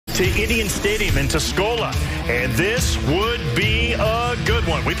to Indian Stadium in Tuscola. And this would be a good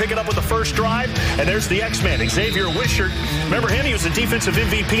one. We pick it up with the first drive, and there's the X-Man, Xavier Wishart. Remember him? He was the defensive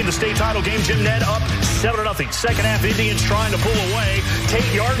MVP in the state title game. Jim Ned up 7-0. Second half, Indians trying to pull away.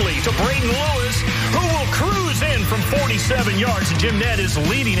 Tate Yardley to Braden Lewis, who will cruise in from 47 yards. And Jim Ned is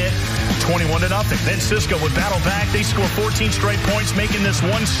leading it 21-0. Then Cisco would battle back. They score 14 straight points, making this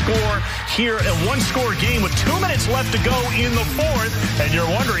one-score game with 2 minutes left to go in the fourth. And you're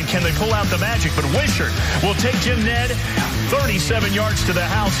wondering, can they pull out the magic? But Wishart will take Jim Ned 37 yards to the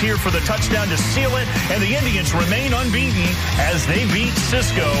house here for the touchdown to seal it. And the Indians remain unbeaten as they beat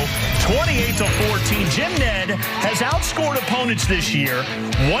Cisco 28-14. Jim Ned has outscored opponents this year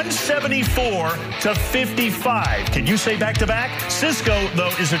 174-55. Can you say back-to-back? Cisco,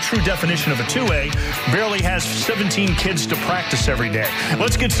 though, is a true definition of a 2A. Barely has 17 kids to practice every day.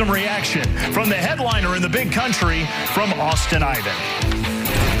 Let's get some reaction from the headliner in the big country, from Austin Ivan.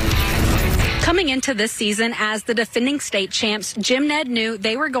 Coming into this season as the defending state champs, Jim Ned knew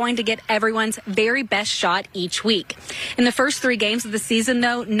they were going to get everyone's very best shot each week. In the first 3 games of the season,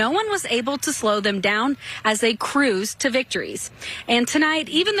 though, no one was able to slow them down as they cruised to victories. And tonight,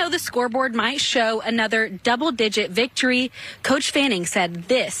 even though the scoreboard might show another double-digit victory, Coach Fanning said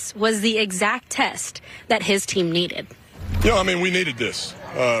this was the exact test that his team needed. Yeah, I mean, we needed this.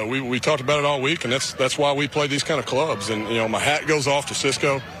 We talked about it all week, and that's why we play these kind of clubs. And, you know, my hat goes off to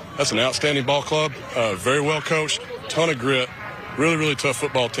Cisco. That's an outstanding ball club, very well coached, ton of grit, really, really tough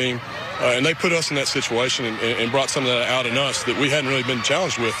football team. And they put us in that situation and brought some of that out in us that we hadn't really been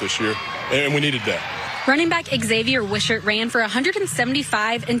challenged with this year, and we needed that. Running back Xavier Wishart ran for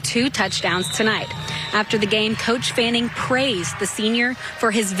 175 and 2 touchdowns tonight. After the game, Coach Fanning praised the senior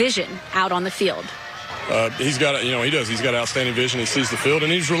for his vision out on the field. He's got, he does. He's got outstanding vision. He sees the field,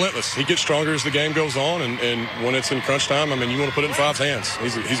 and he's relentless. He gets stronger as the game goes on, and when it's in crunch time, I mean, you want to put it in Five's hands.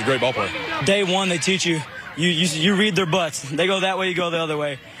 He's a great ball player. Day one, they teach you read their butts. They go that way, you go the other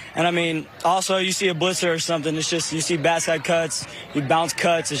way. And, I mean, also, you see a blitzer or something, it's just, you see backside cuts, you bounce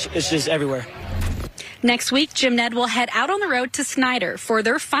cuts, it's just everywhere. Next week, Jim Ned will head out on the road to Snyder for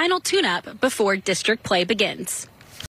their final tune-up before district play begins.